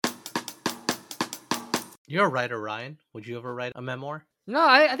You're a writer, Ryan. Would you ever write a memoir? No,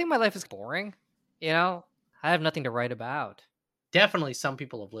 I think my life is boring. You know, I have nothing to write about. Definitely some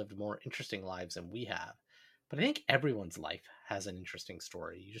people have lived more interesting lives than we have. But I think everyone's life has an interesting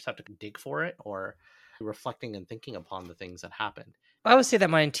story. You just have to dig for it or reflecting and thinking upon the things that happened. I would say that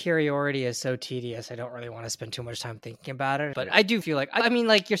my interiority is so tedious. I don't really want to spend too much time thinking about it. But I do feel like, I mean,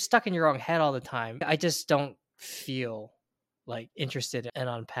 like you're stuck in your own head all the time. I just don't feel like interested in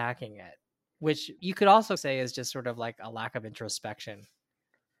unpacking it, which you could also say is just sort of like a lack of introspection.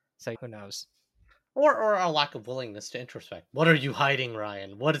 So who knows? Or a lack of willingness to introspect. What are you hiding,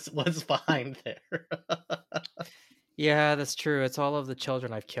 Ryan? What's behind there? Yeah, that's true. It's all of the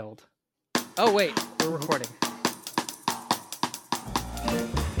children I've killed. Oh, wait, we're recording.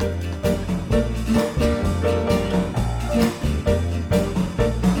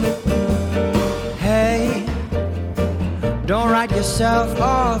 Hey, don't write yourself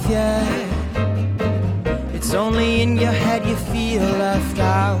off yet. It's only in your head you feel left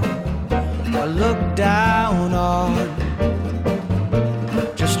out or looked down on.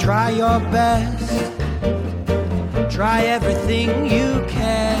 Just try your best. Try everything you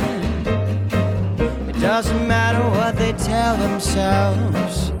can. It doesn't matter what they tell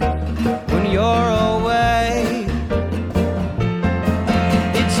themselves when you're away.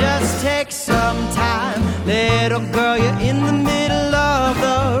 It just takes some time. Little girl, you're in the middle of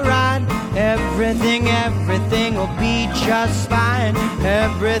the ride. Everything will be just fine.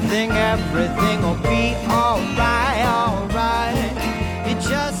 Everything will be alright, alright. It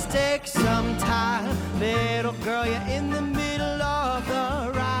just takes some time. Little girl, you're in the middle of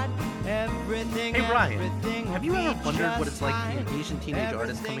the ride. Hey Ryan, have you ever wondered what it's like to be an Asian teenage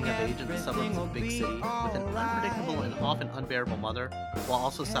artist coming of age in the suburbs of a big city with an unpredictable and often unbearable mother, while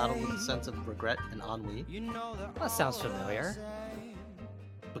also saddled with a sense of regret and ennui? That sounds familiar.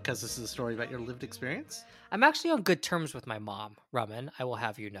 Because this is a story about your lived experience? I'm actually on good terms with my mom, Raman, I will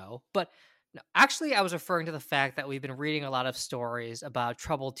have you know. But no, actually, I was referring to the fact that we've been reading a lot of stories about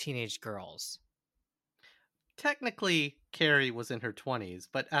troubled teenage girls. Technically, Carrie was in her 20s,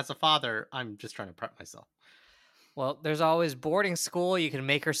 but as a father, I'm just trying to prep myself. Well, there's always boarding school. You can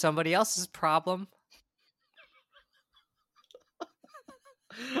make her somebody else's problem.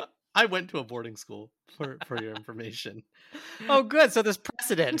 I went to a boarding school, for your information. Oh, good. So there's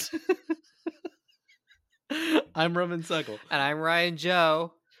precedent. I'm Roman Segel. And I'm Ryan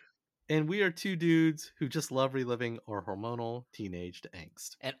Joe. And we are two dudes who just love reliving our hormonal teenage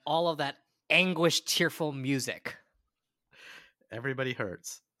angst. And all of that anguished, tearful music. Everybody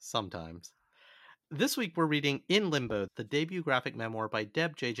hurts, sometimes. This week we're reading In Limbo, the debut graphic memoir by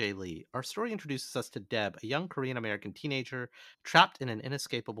Deb JJ Lee. Our story introduces us to Deb, a young Korean-American teenager trapped in an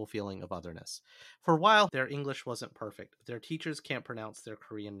inescapable feeling of otherness. For a while, their English wasn't perfect. Their teachers can't pronounce their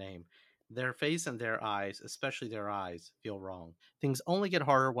Korean name. Their face and their eyes, especially their eyes, feel wrong. Things only get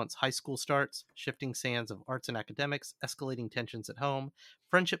harder once high school starts, shifting sands of arts and academics, escalating tensions at home,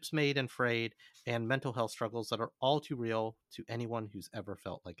 friendships made and frayed, and mental health struggles that are all too real to anyone who's ever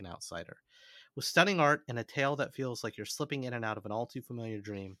felt like an outsider. With stunning art and a tale that feels like you're slipping in and out of an all too familiar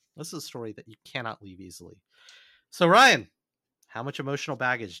dream, this is a story that you cannot leave easily. So, Ryan, how much emotional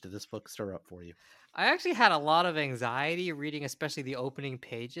baggage did this book stir up for you? I actually had a lot of anxiety reading, especially the opening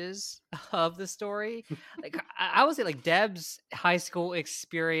pages of the story. Like I would say, like Deb's high school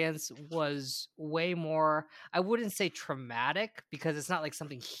experience was way more. I wouldn't say traumatic because it's not like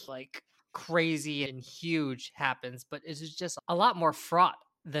something like crazy and huge happens, but it's just a lot more fraught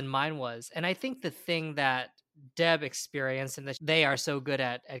than mine was. And I think the thing that Deb experienced and that they are so good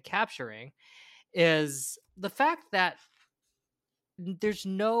at capturing is the fact that there's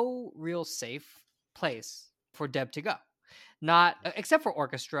no real safe place for Deb to go. Not except for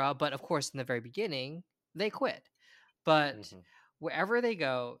orchestra, but of course in the very beginning they quit. But wherever they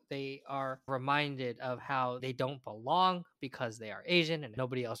go, they are reminded of how they don't belong because they are Asian and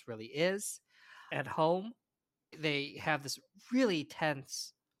nobody else really is. At home, they have this really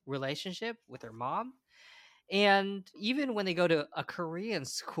tense relationship with their mom. And even when they go to a Korean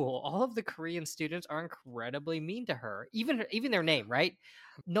school, all of the Korean students are incredibly mean to her. Even their name, right?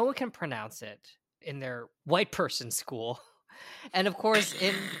 No one can pronounce it in their white person school. And of course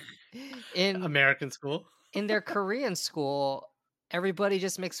in American school, in their Korean school, everybody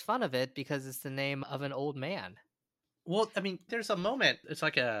just makes fun of it because it's the name of an old man. Well, I mean, there's a moment, it's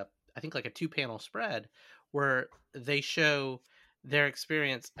like I think like a 2-panel spread where they show their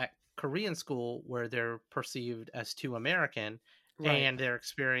experience at Korean school where they're perceived as too American, right, and their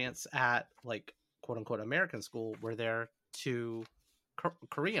experience at like quote unquote American school where they're too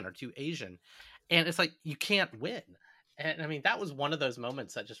Korean or too Asian. And it's like, you can't win. And I mean, that was one of those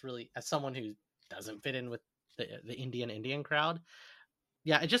moments that just really, as someone who doesn't fit in with the Indian crowd.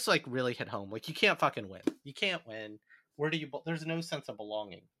 Yeah, it just like really hit home. Like, you can't fucking win. You can't win. Where do you? There's no sense of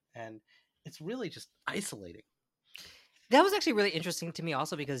belonging, and it's really just isolating. That was actually really interesting to me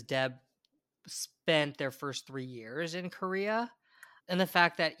also because Deb spent their first 3 years in Korea, and the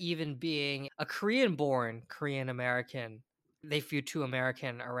fact that even being a Korean-born Korean American, they feel too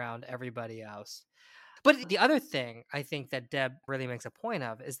American around everybody else. But the other thing I think that Deb really makes a point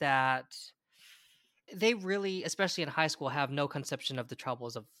of is that they really, especially in high school, have no conception of the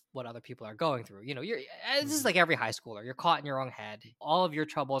troubles of what other people are going through. You know, this is like every high schooler. You're caught in your own head. All of your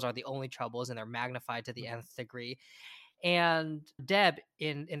troubles are the only troubles, and they're magnified to the nth degree. And Deb,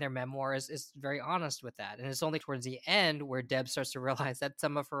 in their memoirs, is very honest with that. And it's only towards the end where Deb starts to realize that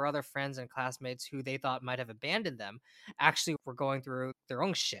some of her other friends and classmates who they thought might have abandoned them actually were going through their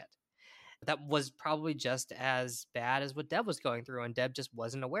own shit that was probably just as bad as what Deb was going through, and Deb just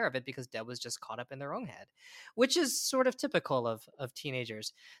wasn't aware of it because Deb was just caught up in their own head, which is sort of typical of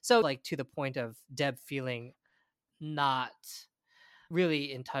teenagers. So, like, to the point of Deb feeling not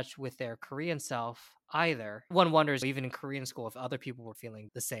really in touch with their Korean self either. One wonders, even in Korean school, if other people were feeling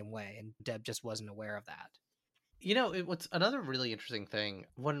the same way, and Deb just wasn't aware of that. You know, what's another really interesting thing,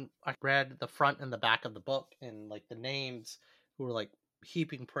 when I read the front and the back of the book, and like the names who were like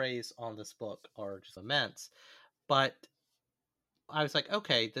heaping praise on this book are just immense. But I was like,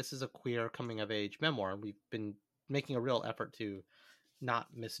 okay, this is a queer coming of age memoir. We've been making a real effort to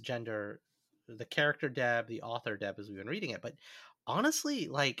not misgender the character Deb, the author Deb, as we've been reading it. But honestly,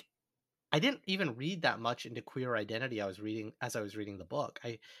 like, I didn't even read that much into queer identity. I was reading as I was reading the book.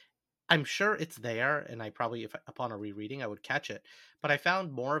 I'm sure it's there, and I probably, if upon a rereading, I would catch it. But I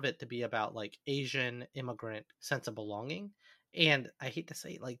found more of it to be about like Asian immigrant sense of belonging, and I hate to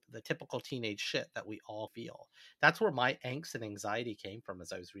say, like, the typical teenage shit that we all feel. That's where my angst and anxiety came from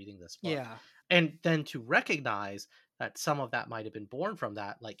as I was reading this book. Yeah. And then to recognize that some of that might have been born from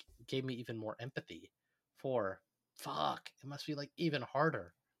that, like, gave me even more empathy for, fuck, it must be like even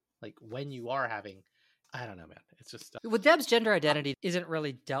harder, like when you are having, I don't know, man. It's just With Deb's gender identity isn't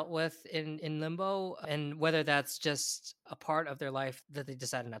really dealt with in Limbo, and whether that's just a part of their life that they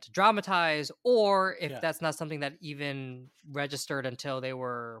decided not to dramatize, or if Yeah. that's not something that even registered until they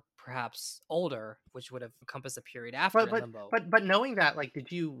were perhaps older, which would have encompassed a period after in Limbo. But knowing that, like,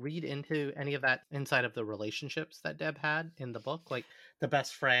 did you read into any of that inside of the relationships that Deb had in the book, like the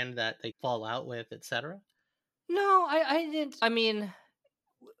best friend that they fall out with, etc.? No, I didn't. I mean,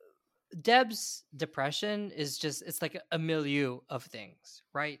 Deb's depression is just, it's like a milieu of things,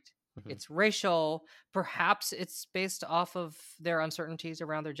 right? Mhm. It's racial. Perhaps it's based off of their uncertainties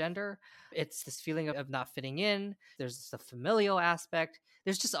around their gender. It's this feeling of not fitting in. There's the familial aspect.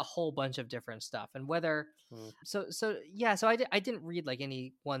 There's just a whole bunch of different stuff. And whether, Mm. so I didn't read like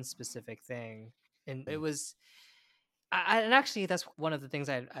any one specific thing. And it was, and actually that's one of the things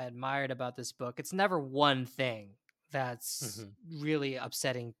I admired about this book. It's never one thing that's really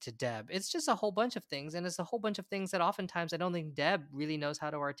upsetting to Deb. It's just a whole bunch of things, and it's a whole bunch of things that oftentimes I don't think Deb really knows how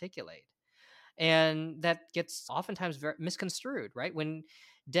to articulate, and that gets oftentimes very misconstrued, right? When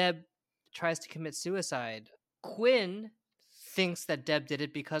Deb tries to commit suicide, Quinn thinks that Deb did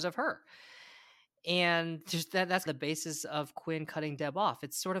it because of her, and just that's the basis of Quinn cutting Deb off.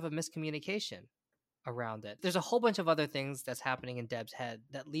 It's sort of a miscommunication around it. There's a whole bunch of other things that's happening in Deb's head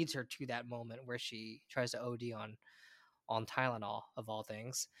that leads her to that moment where she tries to OD on Tylenol, of all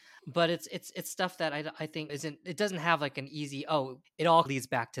things. But it's stuff that I think isn't, it doesn't have like an easy, oh, it all leads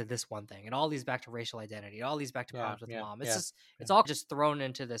back to this one thing. It all leads back to racial identity. It all leads back to problems with mom. It's just, it's all just thrown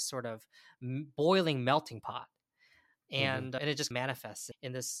into this sort of boiling melting pot. And it just manifests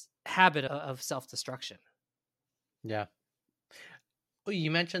in this habit of self-destruction. Yeah. Well,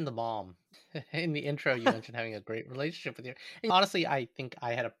 you mentioned the mom. In the intro, you mentioned having a great relationship with your. And honestly, I think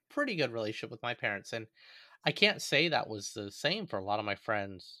I had a pretty good relationship with my parents, and I can't say that was the same for a lot of my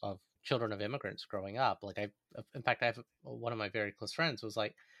friends of children of immigrants growing up. Like, in fact, I have one of my very close friends was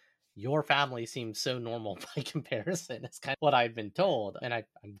like, "Your family seems so normal by comparison." It's kind of what I've been told, and I'm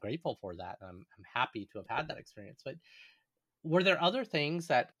grateful for that. I'm happy to have had that experience. But were there other things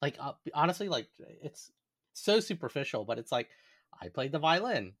that, like, honestly, like, it's so superficial, but it's like, I played the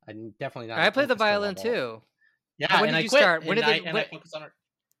violin. I'm definitely not. I played the violin too. Yeah, when did you start? When did they? I focused on art.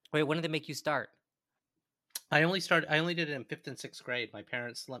 Wait, when did they make you start? I only did it in 5th and 6th grade. My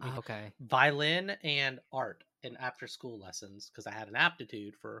parents let me violin and art in after school lessons because I had an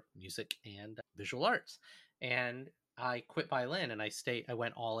aptitude for music and visual arts. And I quit violin and I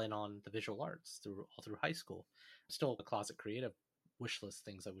went all in on the visual arts all through high school. I'm still a closet creative wish list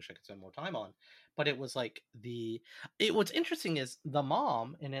things I wish I could spend more time on. But it was like what's interesting is the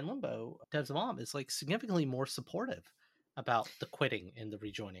mom in Limbo, Dev's mom, is like significantly more supportive about the quitting and the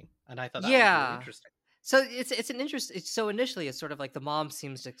rejoining. And I thought that was really Yeah. interesting. So it's an interest. So initially, it's sort of like the mom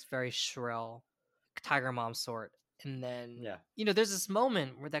seems like very shrill, tiger mom sort, and then Yeah. there's this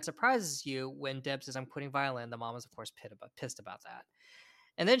moment where that surprises you when Deb says, "I'm quitting violin." The mom is of course pissed about that,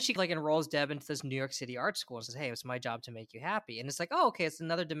 and then she like enrolls Deb into this New York City art school and says, "Hey, it's my job to make you happy." And it's like, oh, okay, it's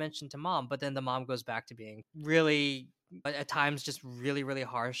another dimension to mom. But then the mom goes back to being really, at times, just really, really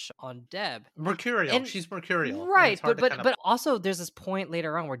harsh on Deb. Mercurial. And she's mercurial. And right, it's hard but also there's this point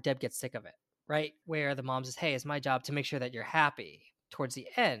later on where Deb gets sick of it, right? Where the mom says, "Hey, it's my job to make sure that you're happy," towards the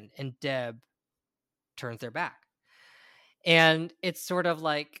end, and Deb turns their back. And it's sort of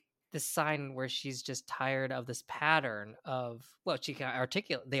like this sign where she's just tired of this pattern of, well, she can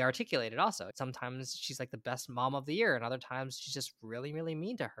articulate it also. Sometimes she's like the best mom of the year, and other times she's just really, really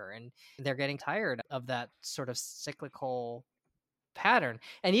mean to her. And they're getting tired of that sort of cyclical pattern.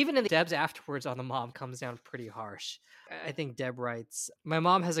 And even in the Deb's afterwards on the mom comes down pretty harsh. I think Deb writes, "My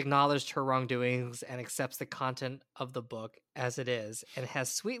mom has acknowledged her wrongdoings and accepts the content of the book as it is, and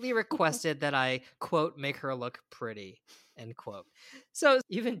has sweetly requested that I, quote, make her look pretty," end quote. So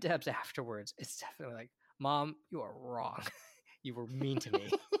even Deb's afterwards, it's definitely like, "Mom, you are wrong. You were mean to me."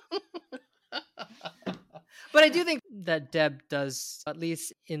 But I do think that Deb does, at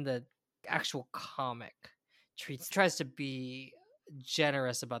least in the actual comic, tries to be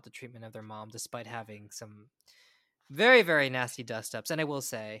generous about the treatment of their mom, despite having some very, very nasty dust ups. And I will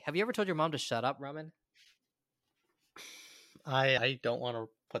say, have you ever told your mom to shut up, Roman? I don't want to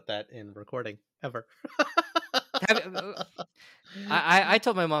put that in recording ever. I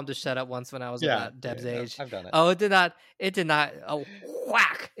told my mom to shut up once when I was about Deb's age. I've done it. Oh, it did not. Oh,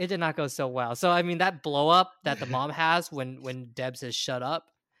 whack! It did not go so well. So I mean, that blow up that the mom has when Deb says "shut up."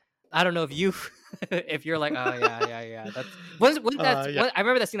 I don't know if you, if you're like, oh yeah. That's I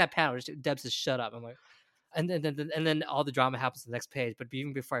remember that scene, that panel. Deb says "shut up." I'm like, and then all the drama happens on the next page. But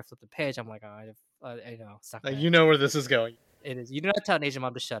even before I flip the page, I'm like, oh, I know, it's not you know where this is going. It is. You do not tell an Asian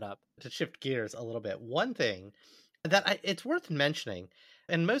mom to shut up. To shift gears a little bit, one thing that it's worth mentioning,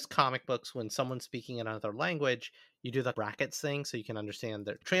 in most comic books, when someone's speaking in another language, you do the brackets thing so you can understand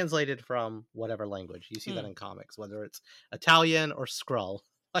they're translated from whatever language. You see that in comics, whether it's Italian or Skrull.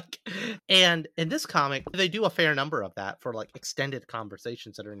 And in this comic, they do a fair number of that for like extended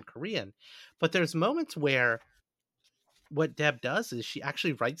conversations that are in Korean. But there's moments where what Deb does is she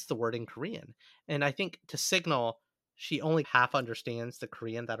actually writes the word in Korean. And I think to signal she only half understands the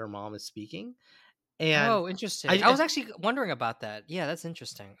Korean that her mom is speaking. And oh, interesting. I was actually wondering about that. Yeah, that's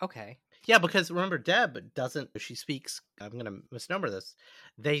interesting. Okay. Yeah, because remember, Deb she speaks, I'm going to misnumber this,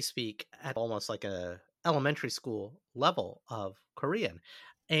 they speak at almost like a elementary school level of Korean.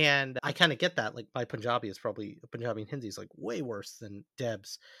 And I kind of get that. Like, my Punjabi and Hindi is like way worse than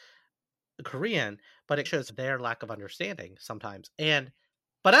Deb's Korean, but it shows their lack of understanding sometimes.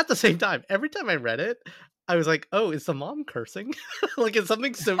 But at the same time, every time I read it, I was like, oh, is the mom cursing? Like, is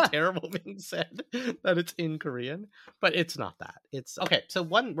something so terrible being said that it's in Korean? But it's not that. It's okay. So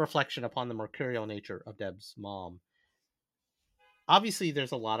one reflection upon the mercurial nature of Deb's mom. Obviously,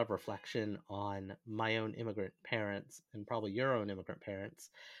 there's a lot of reflection on my own immigrant parents and probably your own immigrant parents.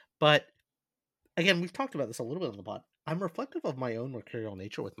 But again, we've talked about this a little bit on the pod. I'm reflective of my own mercurial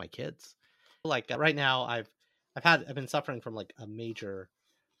nature with my kids. Like right now, I've been suffering from like a major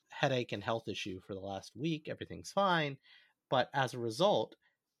headache and health issue for the last week. Everything's fine. But as a result,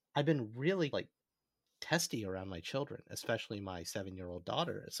 I've been really like testy around my children, especially my 7-year-old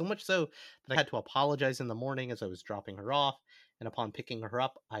daughter. So much so that I had to apologize in the morning as I was dropping her off. And upon picking her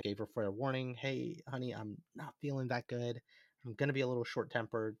up, I gave her fair warning. Hey, honey, I'm not feeling that good. I'm going to be a little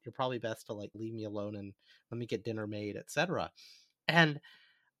short-tempered. You're probably best to like leave me alone and let me get dinner made, etc. And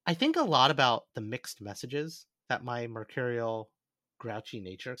I think a lot about the mixed messages that my mercurial grouchy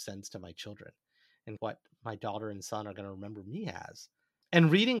nature sends to my children and what my daughter and son are going to remember me as. And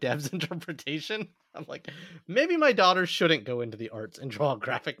reading Deb's interpretation, I'm like, maybe my daughter shouldn't go into the arts and draw a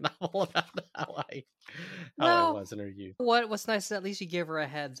graphic novel about how I was in her youth. What's nice is at least you give her a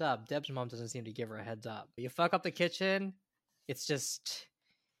heads up. Deb's mom doesn't seem to give her a heads up. You fuck up the kitchen, it's just...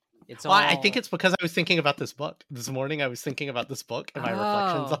 I think it's because I was thinking about this book. This morning I was thinking about this book and my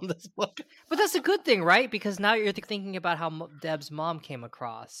reflections on this book. But that's a good thing, right? Because now you're thinking about how Deb's mom came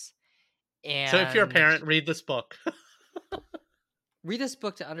across. And so if you're a parent, read this book. Read this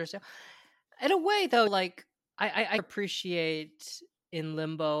book to understand. In a way, though, like, I appreciate In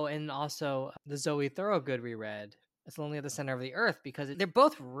Limbo and also the Zoe Thorogood reread, It's Lonely at the Center of the Earth, because they're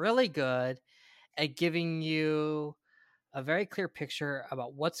both really good at giving you a very clear picture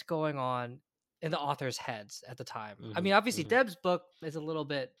about what's going on in the author's heads at the time. I Mm-hmm. mean, obviously, Mm-hmm. Deb's book is a little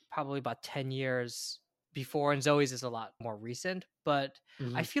bit, probably about 10 years before, and Zoe's is a lot more recent, but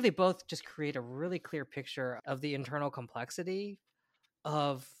Mm-hmm. I feel they both just create a really clear picture of the internal complexity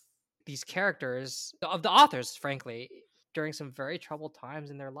of these characters, of the authors, frankly, during some very troubled times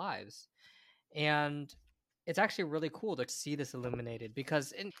in their lives. And it's actually really cool to see this illuminated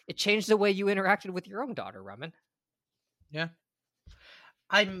because it changed the way you interacted with your own daughter, Raman. Yeah.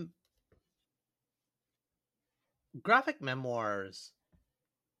 Graphic memoirs,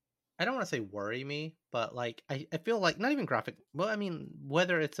 I don't want to say worry me, but like I feel like not even graphic. Well, I mean,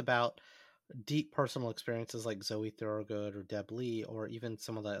 whether it's about deep personal experiences like Zoe Thorogood or Deb Lee, or even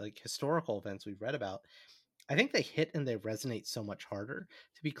some of the like historical events we've read about, I think they hit and they resonate so much harder.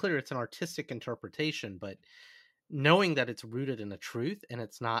 To be clear, it's an artistic interpretation, but knowing that it's rooted in a truth and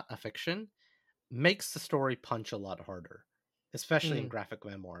it's not a fiction makes the story punch a lot harder, especially in Mm, graphic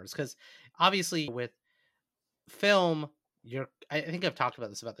memoirs. Because obviously, with film, I think I've talked about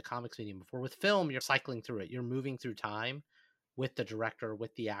this about the comics medium before. With film, you're cycling through it, you're moving through time with the director,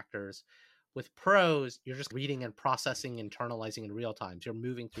 with the actors. With prose, you're just reading and processing, internalizing in real time. So you're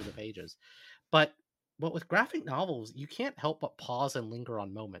moving through the pages. But with graphic novels, you can't help but pause and linger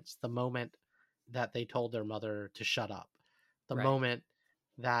on moments. The moment that they told their mother to shut up, the right. moment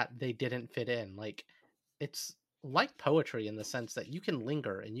that they didn't fit in. Like, it's like poetry in the sense that you can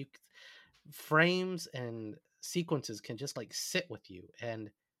linger and frames and sequences can just like sit with you, and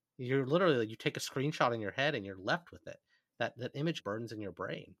you're literally like, you take a screenshot in your head and you're left with it. That image burns in your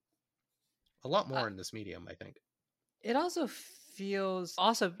brain a lot Uh, more in this medium, I think. it also feels,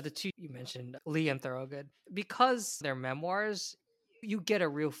 also the two you mentioned, Lee and Thorogood, because they're memoirs, you get a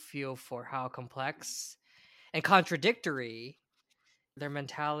real feel for how complex and contradictory their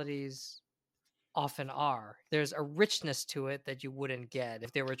mentalities often are. There's a richness to it that you wouldn't get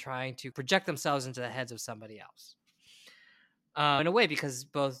if they were trying to project themselves into the heads of somebody else. In a way, because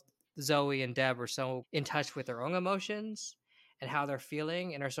both Zoe and Deb are so in touch with their own emotions and how they're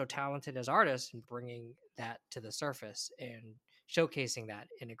feeling, and are so talented as artists in bringing that to the surface and showcasing that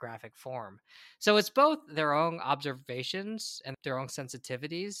in a graphic form. So it's both their own observations and their own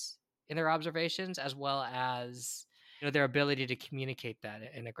sensitivities in their observations, as well as their ability to communicate that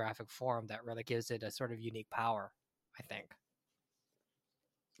in a graphic form that really gives it a sort of unique power, I think.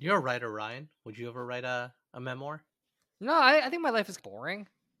 You're a writer, Ryan. Would you ever write a memoir? No, I think my life is boring.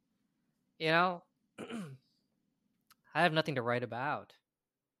 You know, I have nothing to write about.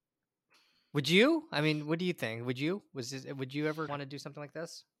 Would you? I mean, what do you think? Would you ever want to do something like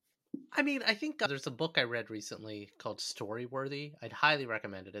this? I mean, I think there's a book I read recently called Storyworthy. I'd highly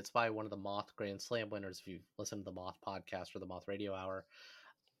recommend it. It's by one of the Moth Grand Slam winners, if you've listened to the Moth podcast or the Moth Radio Hour.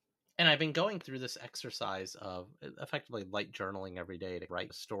 And I've been going through this exercise of effectively light journaling every day to write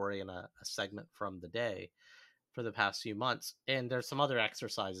a story and a segment from the day for the past few months. And there's some other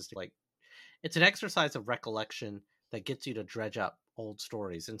exercises like it's an exercise of recollection that gets you to dredge up old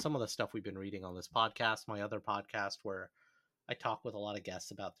stories. And some of the stuff we've been reading on this podcast, my other podcast, where I talk with a lot of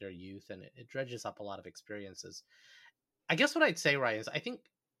guests about their youth, and it dredges up a lot of experiences. I guess what I'd say, Ryan, is I think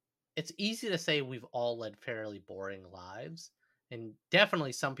it's easy to say we've all led fairly boring lives. And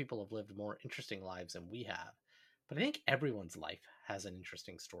definitely some people have lived more interesting lives than we have. But I think everyone's life has an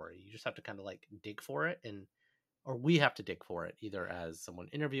interesting story. You just have to kind of like dig for it, or we have to dig for it, either as someone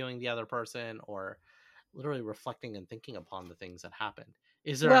interviewing the other person or literally reflecting and thinking upon the things that happened.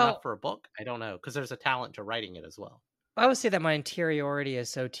 Is there enough Well, for a book? I don't know, because there's a talent to writing it as well. I would say that my interiority is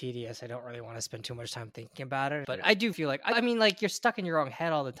so tedious. I don't really want to spend too much time thinking about it. But I do feel like, I mean, like you're stuck in your own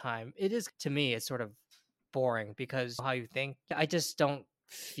head all the time. It is, to me, it's sort of boring because how you think. I just don't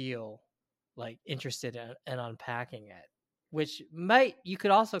feel like interested in unpacking it, which you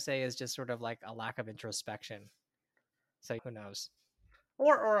could also say is just sort of like a lack of introspection. So who knows?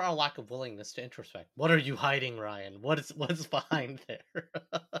 Or a lack of willingness to introspect. What are you hiding, Ryan? What's behind there?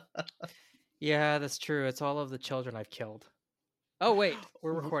 Yeah, that's true. It's all of the children I've killed. Oh, wait,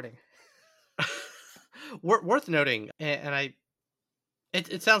 we're recording. Worth noting, and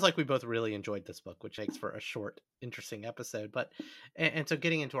it sounds like we both really enjoyed this book, which makes for a short, interesting episode. But and so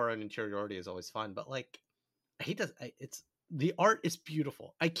getting into our own interiority is always fun. But like, it's the art is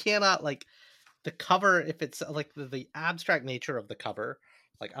beautiful. I cannot like the cover, if it's like the abstract nature of the cover.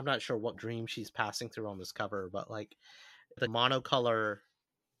 Like, I'm not sure what dream she's passing through on this cover, but like the monocolor,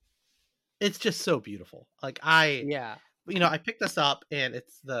 it's just so beautiful. Like Yeah. I picked this up, and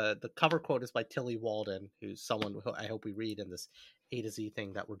it's the cover quote is by Tilly Walden, who's someone who I hope we read in this A to Z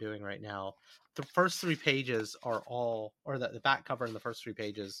thing that we're doing right now. The first three pages are all, or the back cover in the first three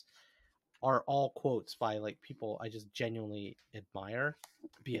pages are all quotes by like people I just genuinely admire,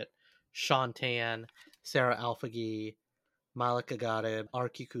 be it Sean Tan, Sarah Alfaghi, Malika Gharib,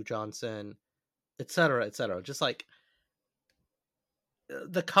 Arkiku Johnson, etc., etc. Just like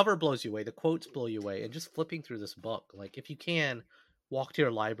the cover blows you away, the quotes blow you away, and just flipping through this book, like if you can walk to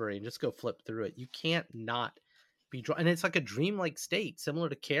your library and just go flip through it, you can't not be drawn. And it's like a dreamlike state, similar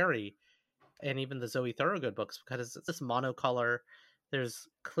to Carrie and even the Zoe Thorogood books, because it's this monocolor. There's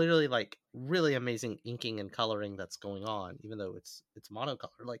clearly like really amazing inking and coloring that's going on, even though it's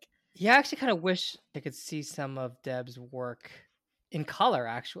monocolor. Like, Yeah, I actually kind of wish I could see some of Deb's work in color,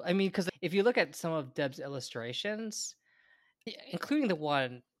 actually. I mean, because if you look at some of Deb's illustrations, including the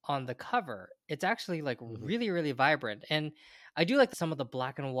one on the cover, it's actually like really, really vibrant. And I do like some of the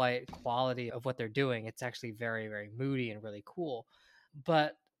black and white quality of what they're doing. It's actually very, very moody and really cool.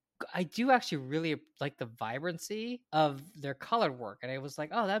 But I do actually really like the vibrancy of their colored work. And I was like,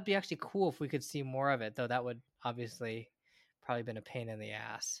 oh, that'd be actually cool if we could see more of it, though that would obviously probably been a pain in the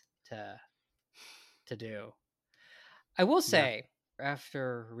ass to do. I will say,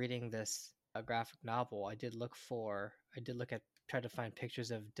 after reading this graphic novel, I did try to find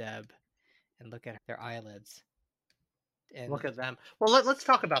pictures of Deb and look at their eyelids. And look at them. Well, let's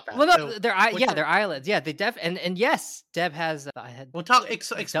talk about that. well, no, So, their eyelids. Yeah, they and yes, Deb has. We'll talk.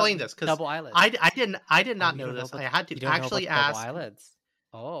 Explain this, because double eyelids. I did not you know don't this. know I about- had you to don't know actually about double ask. eyelids.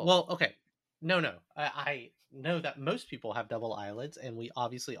 Oh, Well, okay. No. I know that most people have double eyelids, and we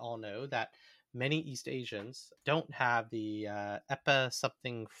obviously all know that many East Asians don't have the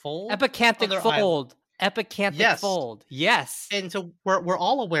something fold. epicanthic fold. Epicanthic Yes. fold. Yes. And so we're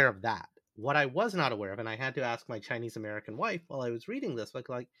all aware of that. What I was not aware of, and I had to ask my Chinese American wife while I was reading this, like,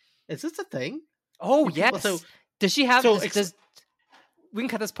 is this a thing? Oh, Do people- yes. so- Does she have? so We can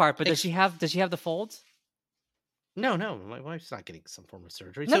cut this part, but does she have the folds? No, my wife's not getting some form of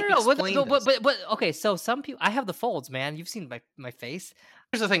surgery. No, So no. explain this. But okay. So some people, I have the folds, man. You've seen my face.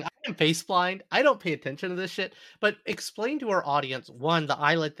 Here's the thing, I am face blind. I don't pay attention to this shit. But explain to our audience, one, the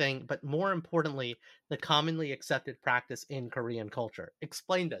eyelid thing, but more importantly, the commonly accepted practice in Korean culture.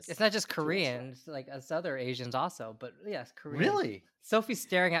 Explain this. It's not just Korean; it's like us other Asians also. But yes, Korean. Really? Sophie's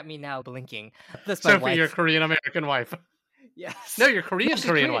staring at me now, blinking. That's my Sophie, wife. your Korean American wife. Yes. No, your Korean she's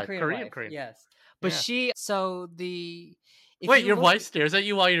Korean wife. Korean. Korean. Yes. But Yeah. Wait, Your wife stares at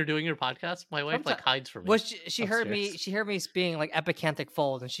you while you're doing your podcast? My wife like hides from me. Well, she heard me. upstairs. She heard me being like epicanthic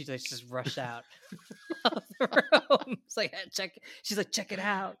fold, and she just rushed out of the room. It's like check. She's like, check it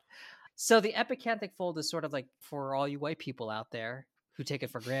out. So the epicanthic fold is sort of like, for all you white people out there who take it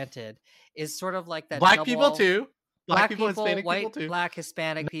for granted, is sort of like that. Black people too. Black people, Hispanic white, people too. Black,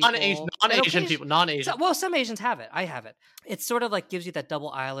 Hispanic people, Non-Asian people. Non-Asian. well, some Asians have it. I have it. It sort of like gives you that double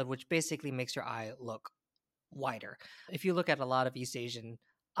eyelid, which basically makes your eye look wider. If you look at a lot of East Asian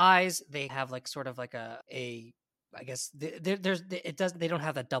eyes, they have like sort of like a I guess they don't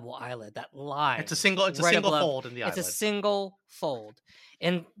have that double eyelid, that line. It's a single right above. fold in the eyelid. It's a single fold,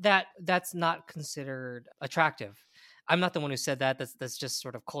 and that's not considered attractive. I'm not the one who said that. That's just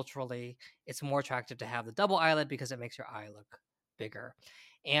sort of culturally, it's more attractive to have the double eyelid because it makes your eye look bigger.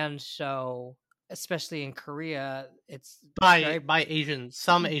 And so, especially in Korea, it's by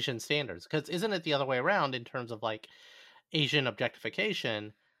some Asian standards, because isn't it the other way around in terms of like Asian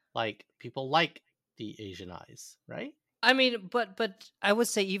objectification? Like people like the Asian eyes, right? I mean, but I would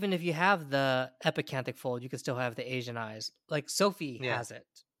say even if you have the epicanthic fold, you can still have the Asian eyes. Like Sophie has it,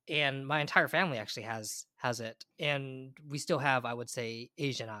 and my entire family actually has it, and we still have, I would say,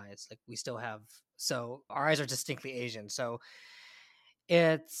 Asian eyes. Like we still have, so our eyes are distinctly Asian. So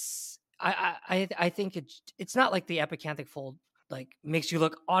it's I think it's not like the epicanthic fold like makes you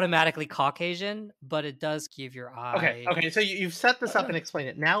look automatically Caucasian, but it does give your eye. Okay. So you've set this up and explained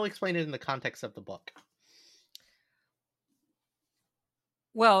it. Now explain it in the context of the book.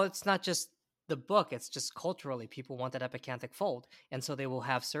 Well, it's not just the book; it's just culturally, people want that epicanthic fold, and so they will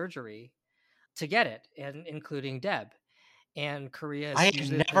have surgery to get it, and including Deb. And Korea is I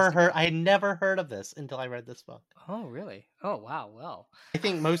had never heard of this until I read this book. Oh, really? Oh, wow. Well, I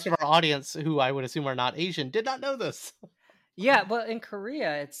think most of our audience, who I would assume are not Asian, did not know this. Yeah, well, in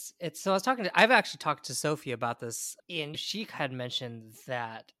Korea, it's. So I've actually talked to Sophie about this, and she had mentioned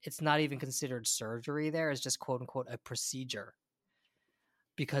that it's not even considered surgery there; it's just "quote unquote" a procedure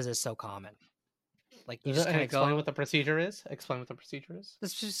because it's so common. Like you just kind of explain what the procedure is. Explain what the procedure is.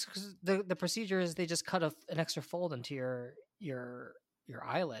 It's just the procedure is they just cut an extra fold into your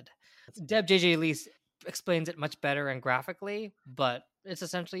eyelid. Deb JJ Lee explains it much better and graphically, but it's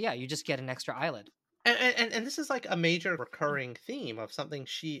essentially you just get an extra eyelid. And this is like a major recurring theme of something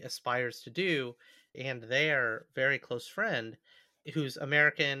she aspires to do, and their very close friend, who's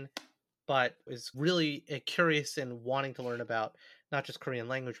American but is really curious and wanting to learn about not just Korean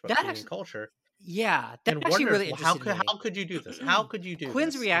language, but That Korean actually, culture, yeah, that and actually wonders, really well, interested me. how could you do this? How could you do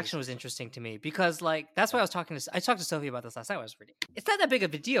Quinn's this? reaction was interesting to me because, like, that's why I was talking to. I talked to Sophie about this last night. I was reading. It's not that big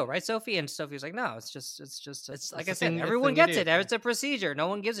of a deal, right, Sophie? And Sophie was like, "No, it's like It's I the said, thing. It's the everyone thing to gets do. it. Yeah. It's a procedure. No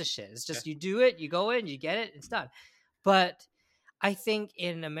one gives a shit. It's Yeah. just you do it, you go in, you get it, it's done." But I think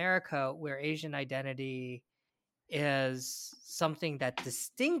in America, where Asian identity is something that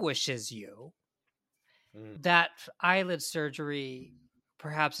distinguishes you, that eyelid surgery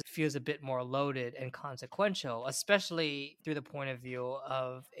perhaps feels a bit more loaded and consequential, especially through the point of view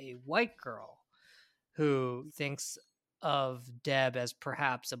of a white girl who thinks of Deb as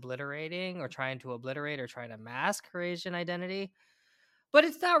perhaps obliterating or trying to obliterate or trying to mask her Asian identity. But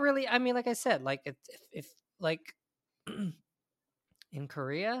it's not really, I mean, like I said, like if like in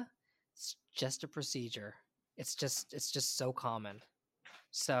Korea, it's just a procedure. It's just so common.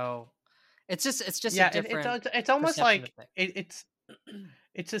 So it's just a Yeah, different it's almost perception of like things.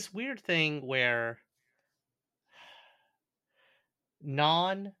 it's this weird thing where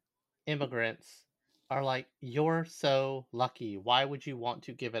non-immigrants are like, you're so lucky. Why would you want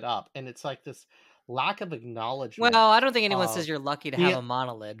to give it up? And it's like this lack of Well, acknowledgement I don't think anyone says of you're lucky to have the a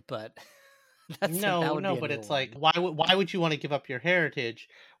monolid, but that no, would no, be a but new it's like, one. why would you want to give up your heritage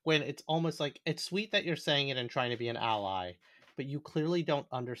when it's almost like it's sweet that you're saying it and trying to be an ally, but you clearly don't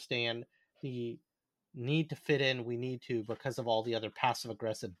understand the need to fit in. We need to because of all the other passive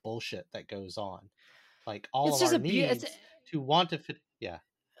aggressive bullshit that goes on. Like all It's of just our a it's needs to want to fit. Yeah.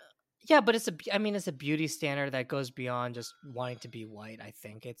 yeah, but I mean, it's a beauty standard that goes beyond just wanting to be white. I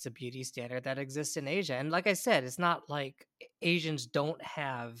think it's a beauty standard that exists in Asia, and like I said, it's not like Asians don't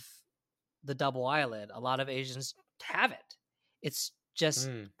have the double eyelid. A lot of Asians have it. It's just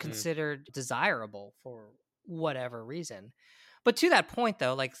Mm. considered desirable for whatever reason. But to that point,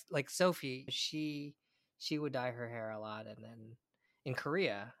 though, like Sophie, she would dye her hair a lot, and then in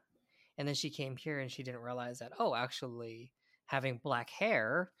Korea, and then she came here and she didn't realize that, oh, actually having black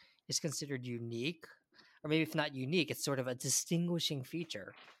hair is considered unique, or maybe if not unique, it's sort of a distinguishing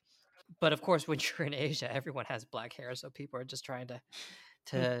feature. But of course, when you're in Asia, everyone has black hair, so people are just trying to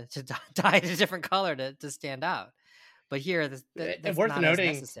dye it a different color to stand out. But here, And that's worth not as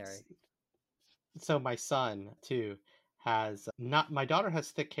noting, necessary. so my son too has not. My daughter has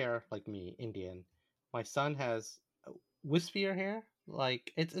thick hair like me, Indian. My son has wispier hair.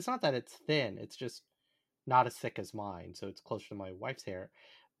 Like it's not that it's thin. It's just not as thick as mine, so it's closer to my wife's hair.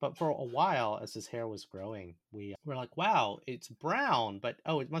 But for a while, as his hair was growing, we were like, "Wow, it's brown!" But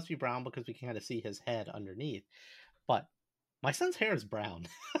oh, it must be brown because we can kind of see his head underneath. But my son's hair is brown,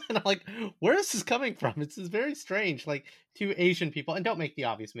 and I'm like, "Where is this coming from?" It's very strange. Like two Asian people, and don't make the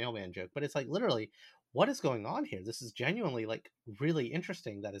obvious mailman joke, but it's like literally, what is going on here? This is genuinely like really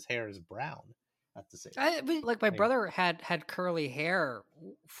interesting that his hair is brown at this age. Like my Anyway. brother had curly hair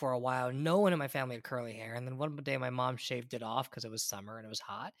for a while. No one in my family had curly hair, and then one day my mom shaved it off because it was summer and it was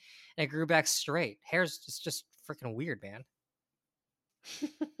hot, and it grew back straight. Hair's just freaking weird, man.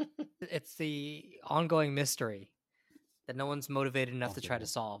 It's the ongoing mystery that no one's motivated enough to try to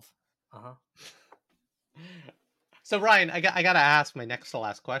solve. So Ryan, I gotta ask my next to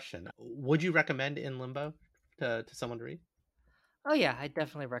last question. Would you recommend In Limbo to someone to read? Oh yeah, I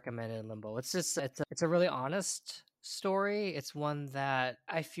definitely recommend In Limbo. It's just it's a really honest story. It's one that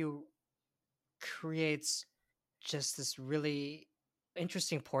I feel creates just this really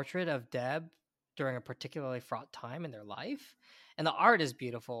interesting portrait of Deb during a particularly fraught time in their life. And the art is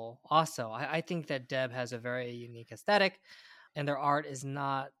beautiful. Also, I think that Deb has a very unique aesthetic, and their art is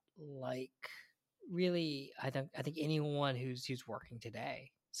not like really. I think anyone who's working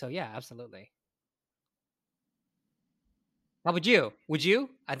today. So yeah, absolutely. How would you? Would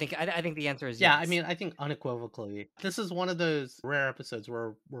you? I think the answer is Yeah, yes. I mean, I think unequivocally, this is one of those rare episodes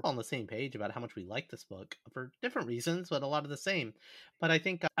where we're on the same page about how much we like this book for different reasons, but a lot of the same. But I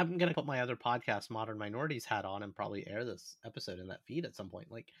think I'm going to put my other podcast, Modern Minorities, hat on and probably air this episode in that feed at some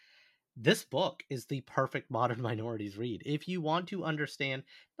point. Like, this book is the perfect Modern Minorities read. If you want to understand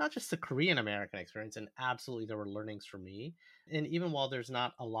not just the Korean American experience, and absolutely there were learnings for me, and even while there's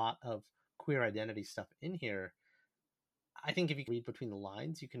not a lot of queer identity stuff in here, I think if you read between the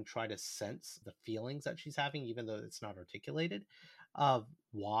lines, you can try to sense the feelings that she's having, even though it's not articulated of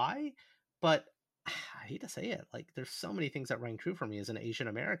why. But I hate to say it, like there's so many things that rang true for me as an Asian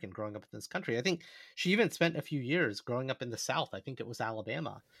American growing up in this country. I think she even spent a few years growing up in the South. I think it was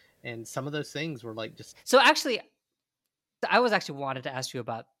Alabama. And some of those things were like just So actually, I was actually wanted to ask you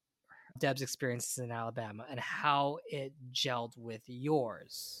about Deb's experiences in Alabama and how it gelled with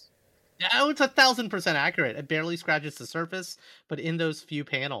yours. Oh, it's 1,000% accurate. It barely scratches the surface, but in those few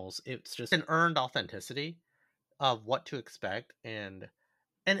panels, it's just an earned authenticity of what to expect, and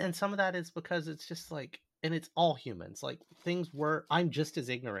some of that is because it's just like, and it's all humans. Like I'm just as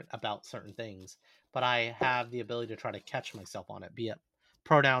ignorant about certain things, but I have the ability to try to catch myself on it, be it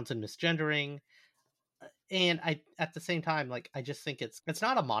pronouns and misgendering. And I, at the same time, like, I just think it's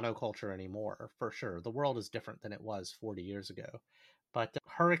not a monoculture anymore, for sure. The world is different than it was 40 years ago. But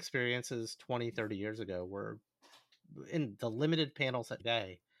her experiences 20, 30 years ago were in the limited panels that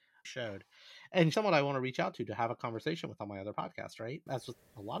day showed. And someone I want to reach out to have a conversation with on my other podcast, right? As with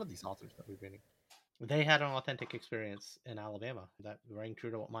a lot of these authors that we're reading. They had an authentic experience in Alabama that rang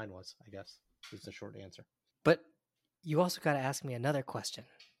true to what mine was, I guess, is the short answer. But you also got to ask me another question,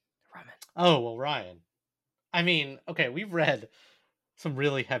 Ryan. Oh, well, Ryan. I mean, okay, we've read some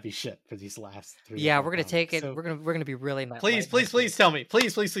really heavy shit for these last 3. Yeah, we're gonna take it. So we're gonna be really nice. Please tell me.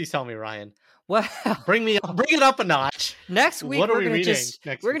 Please tell me, Ryan. Well, bring it up a notch. Next week, we're gonna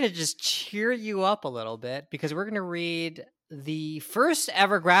just cheer you up a little bit, because we're gonna read the first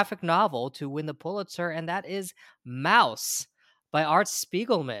ever graphic novel to win the Pulitzer, and that is Mouse by Art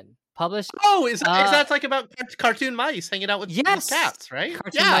Spiegelman. Published. Oh, is that like about cartoon mice hanging out with, with cats, right?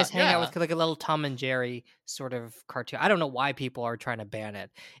 Cartoon mice hanging out with like a little Tom and Jerry sort of cartoon. I don't know why people are trying to ban it.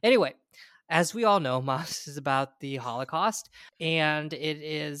 Anyway, as we all know, Mouse is about the Holocaust, and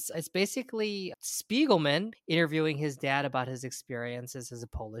it's basically Spiegelman interviewing his dad about his experiences as a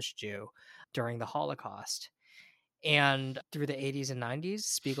Polish Jew during the Holocaust. And through the 80s and 90s,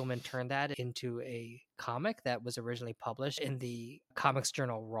 Spiegelman turned that into a comic that was originally published in the comics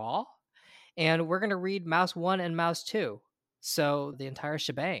journal Raw. And we're going to read Mouse 1 and Mouse 2. So the entire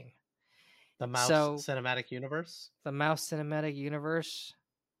shebang. The Mouse cinematic universe? The Mouse cinematic universe.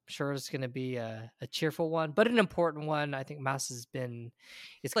 I'm sure it's going to be a cheerful one, but an important one. I think Mouse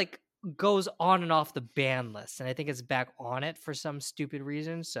it's like goes on and off the ban list. And I think it's back on it for some stupid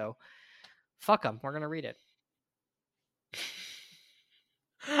reason. So fuck them. We're going to read it.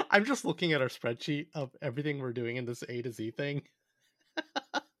 I'm just looking at our spreadsheet of everything we're doing in this A to Z thing.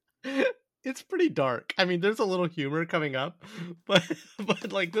 It's pretty dark. I mean, there's a little humor coming up, but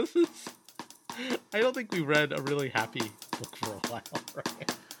like, this is, I don't think we read a really happy book for a while,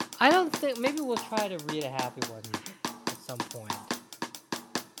 right? I don't think, maybe we'll try to read a happy one at some point.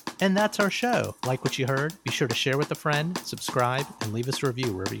 And that's our show. Like what you heard? Be sure to share with a friend, subscribe, and leave us a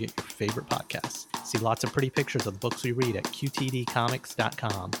review wherever you get your favorite podcasts. See lots of pretty pictures of the books we read at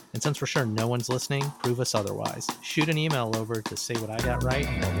qtdcomics.com. And since we're sure no one's listening, prove us otherwise. Shoot an email over to say what I got right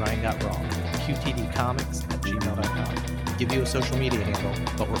and what Ryan got wrong. qtdcomics@gmail.com. Give you a social media handle,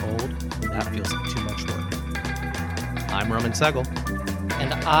 but we're old, and that feels like too much work. I'm Roman Segel.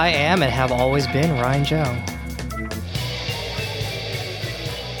 And I am and have always been Ryan Joe.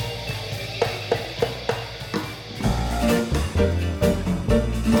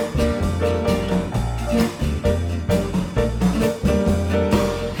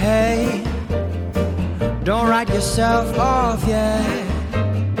 Don't write yourself off yet.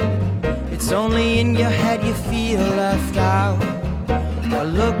 It's only in your head you feel left out or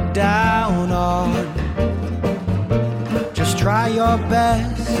looked down on. Just try your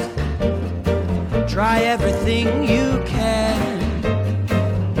best. Try everything you can.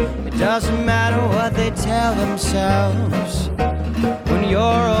 It doesn't matter what they tell themselves when you're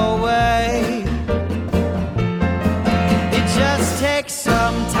away. It just takes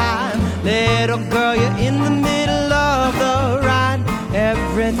some time. Little girl, you're in the middle of the ride.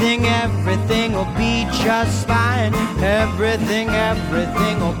 Everything will be just fine. Everything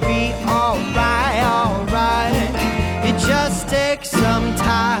will be alright. It just takes some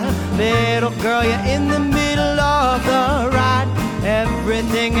time. Little girl, you're in the middle of the ride.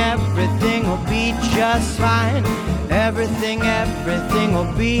 Everything will be just fine. Everything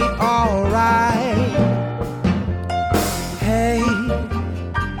will be alright. Hey,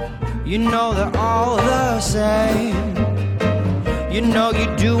 you know they're all the same. You know you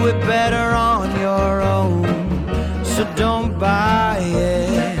do it better on your own, so don't buy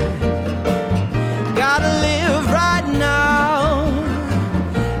it. Gotta live right now.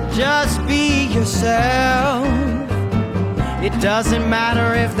 Just be yourself. It doesn't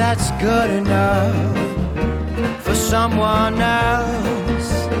matter if that's good enough for someone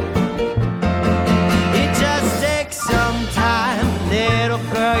else. It just takes some time. Little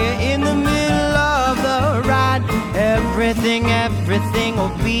girl, you're in the middle of the ride. Everything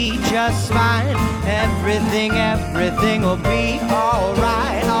will be just fine. Everything will be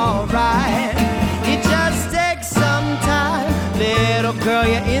alright. It just takes some time. Little girl,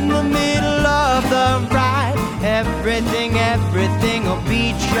 you're in the middle of the ride. Everything will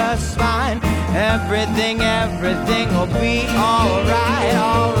be just fine. everything, everything will be alright,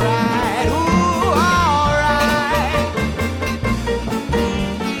 alright, ooh, alright.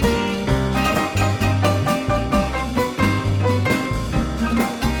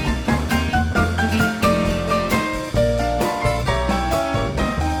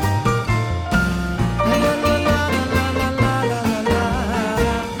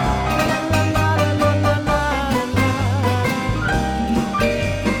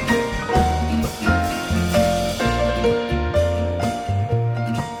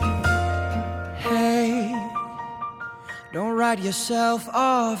 Yourself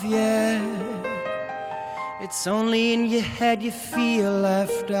off yet. It's only in your head you feel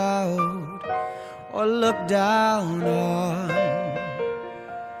left out or looked down on.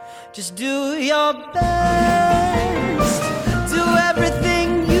 Just do your best, do everything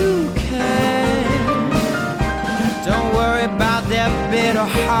you can. Don't worry about their bitter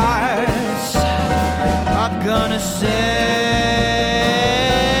hearts are gonna say.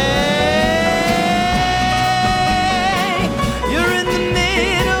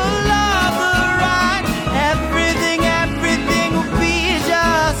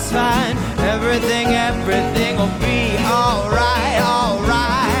 Everything will be alright,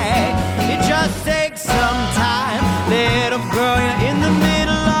 alright. It just takes some time, little girl, you're in the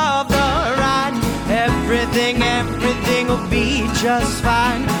middle of the ride. Everything will be just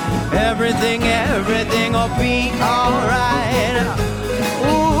fine. Everything will be alright.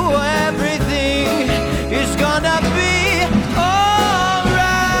 Ooh, everything is gonna be alright.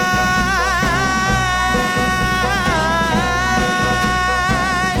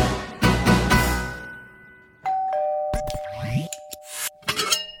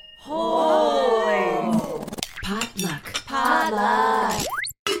 Potluck.